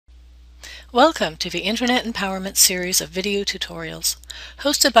Welcome to the Internet Empowerment series of video tutorials,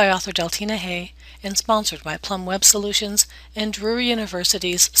 hosted by author Deltina Hay and sponsored by Plum Web Solutions and Drury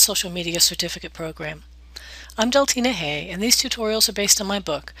University's Social Media Certificate Program. I'm Deltina Hay, and these tutorials are based on my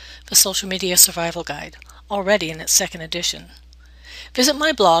book, The Social Media Survival Guide, already in its second edition. Visit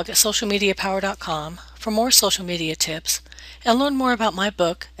my blog at socialmediapower.com for more social media tips and learn more about my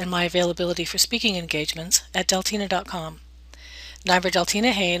book and my availability for speaking engagements at deltina.com. Neither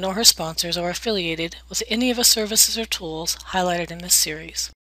Deltina Hay nor her sponsors are affiliated with any of the services or tools highlighted in this series.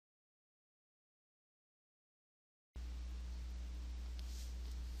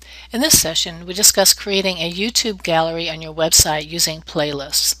 In this session, we discuss creating a YouTube gallery on your website using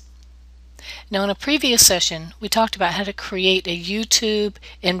playlists. Now, in a previous session, we talked about how to create a YouTube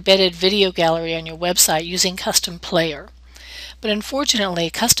embedded video gallery on your website using Custom Player. But unfortunately,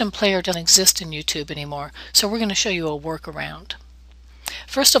 Custom Player doesn't exist in YouTube anymore, so we're going to show you a workaround.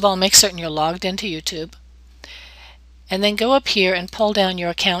 First of all, make certain you're logged into YouTube, and then go up here and pull down your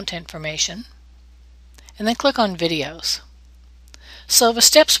account information, and then click on Videos. So the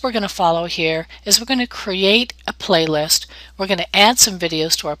steps we're going to follow here is we're going to create a playlist, we're going to add some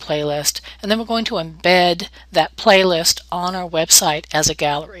videos to our playlist, and then we're going to embed that playlist on our website as a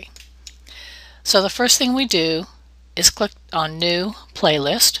gallery. So the first thing we do is click on New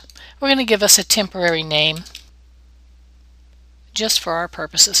Playlist. We're going to give us a temporary name just for our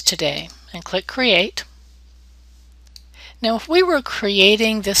purposes today, and click Create. Now, if we were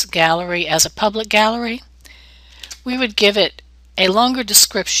creating this gallery as a public gallery, we would give it a longer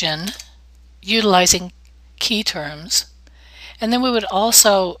description utilizing key terms, and then we would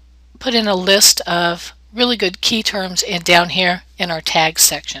also put in a list of really good key terms down here in our tags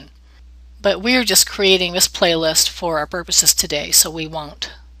section. But we're just creating this playlist for our purposes today, so we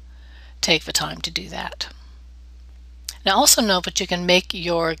won't take the time to do that. Now, also know that you can make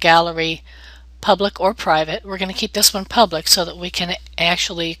your gallery public or private. We're going to keep this one public so that we can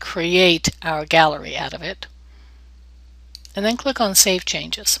actually create our gallery out of it. And then click on Save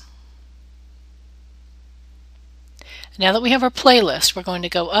Changes. Now that we have our playlist, we're going to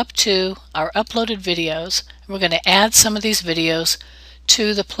go up to our uploaded videos, and we're going to add some of these videos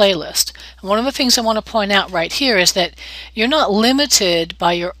to the playlist. And one of the things I want to point out right here is that you're not limited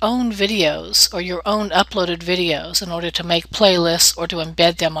by your own videos or your own uploaded videos in order to make playlists or to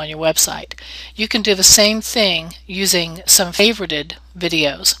embed them on your website. You can do the same thing using some favorited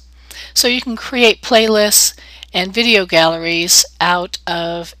videos. So you can create playlists and video galleries out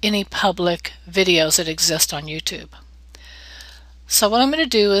of any public videos that exist on YouTube. So what I'm going to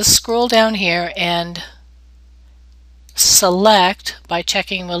do is scroll down here and select, by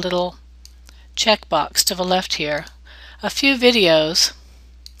checking the little checkbox to the left here, a few videos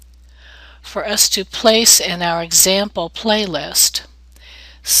for us to place in our example playlist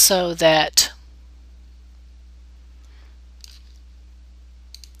so that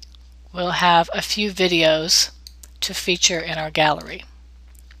we'll have a few videos to feature in our gallery.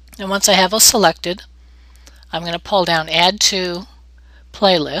 And once I have those selected, I'm going to pull down Add to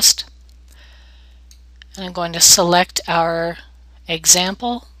Playlist, and I'm going to select our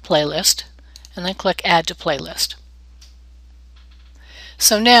example playlist and then click Add to Playlist.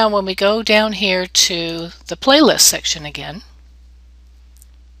 So now when we go down here to the playlist section again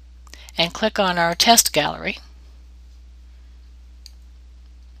and click on our test gallery,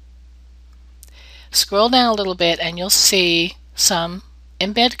 scroll down a little bit and you'll see some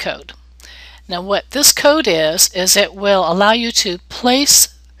embed code. Now what this code is it will allow you to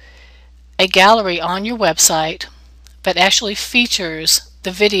place a gallery on your website that actually features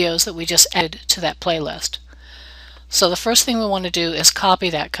the videos that we just added to that playlist. So the first thing we want to do is copy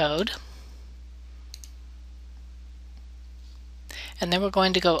that code, and then we're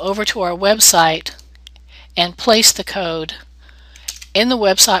going to go over to our website and place the code in the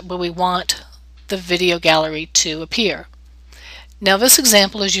website where we want the video gallery to appear. Now this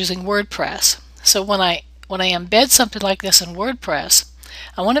example is using WordPress, so when I embed something like this in WordPress,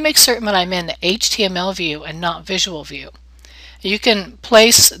 I want to make certain that I'm in the HTML view and not visual view. You can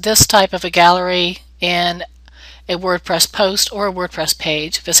place this type of a gallery in a WordPress post or a WordPress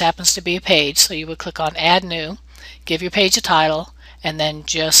page. This happens to be a page, so you would click on Add New, give your page a title, and then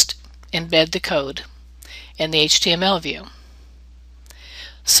just embed the code in the HTML view.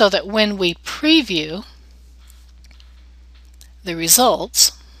 So that when we preview the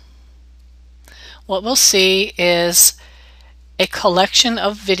results, what we'll see is a collection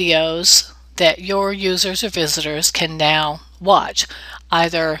of videos that your users or visitors can now watch,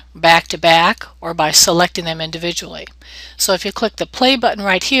 either back to back or by selecting them individually. So if you click the play button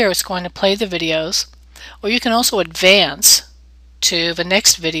right here, it's going to play the videos, or you can also advance to the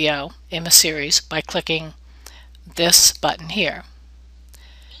next video in the series by clicking this button here.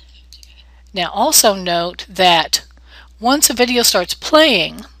 Now also note that once a video starts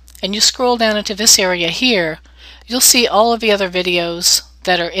playing and you scroll down into this area here, you'll see all of the other videos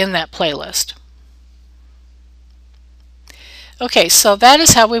that are in that playlist. Okay, so that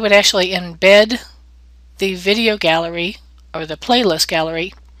is how we would actually embed the video gallery or the playlist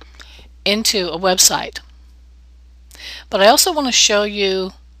gallery into a website. But I also want to show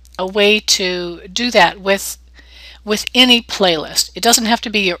you a way to do that with any playlist. It doesn't have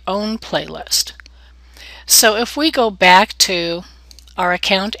to be your own playlist. So if we go back to our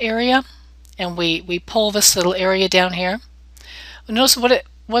account area and we pull this little area down here, notice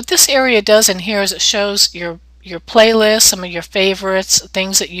what this area does in here is it shows your playlist, some of your favorites,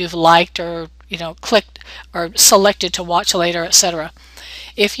 things that you've liked or clicked or selected to watch later, etc.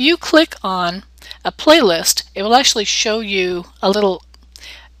 If you click on a playlist, it will actually show you a little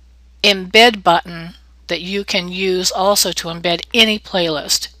embed button that you can use also to embed any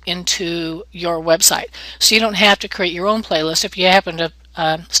playlist into your website. So you don't have to create your own playlist. If you happen to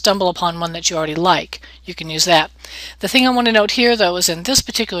stumble upon one that you already like, you can use that. The thing I want to note here though is in this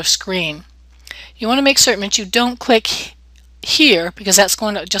particular screen, you want to make certain that you don't click here because that's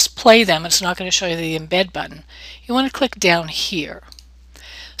going to just play them. It's not going to show you the embed button. You want to click down here.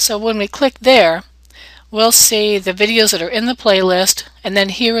 So when we click there, we'll see the videos that are in the playlist, and then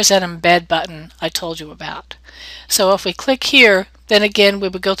here is that embed button I told you about. So if we click here, then again we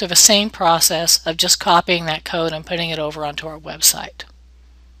would go through the same process of just copying that code and putting it over onto our website.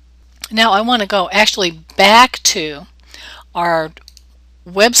 Now I want to go actually back to our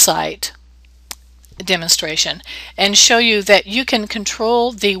website demonstration and show you that you can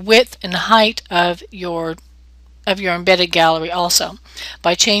control the width and height of your embedded gallery also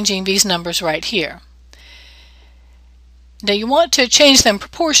by changing these numbers right here. Now you want to change them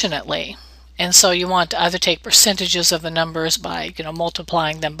proportionately, and so you want to either take percentages of the numbers by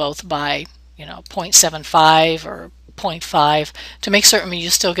multiplying them both by 0.75 or 0.5 to make certain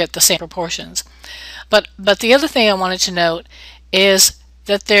you still get the same proportions. But the other thing I wanted to note is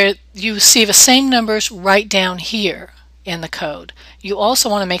that you see the same numbers right down here in the code. You also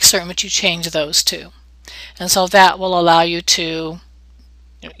want to make certain that you change those too, and so that will allow you to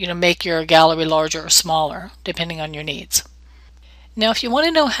make your gallery larger or smaller depending on your needs. Now if you want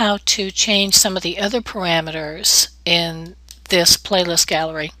to know how to change some of the other parameters in this playlist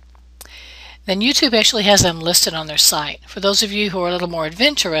gallery, then YouTube actually has them listed on their site. For those of you who are a little more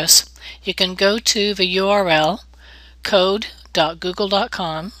adventurous, you can go to the URL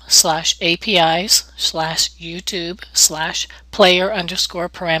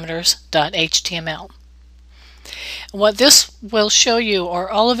code.google.com/apis/youtube/player_parameters.html. What this will show you are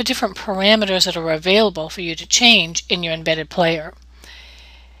all of the different parameters that are available for you to change in your embedded player.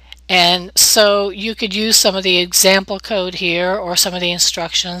 And so you could use some of the example code here or some of the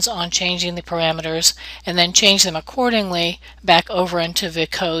instructions on changing the parameters and then change them accordingly back over into the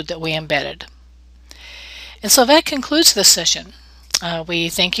code that we embedded. And so that concludes this session. We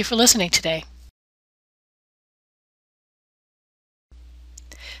thank you for listening today.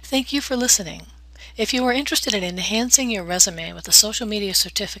 Thank you for listening. If you are interested in enhancing your resume with a social media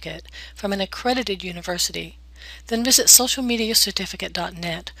certificate from an accredited university, then visit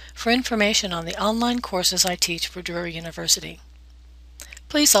socialmediacertificate.net for information on the online courses I teach for Drury University.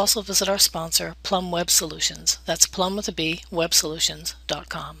 Please also visit our sponsor, Plum Web Solutions. That's Plum with a B,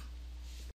 websolutions.com.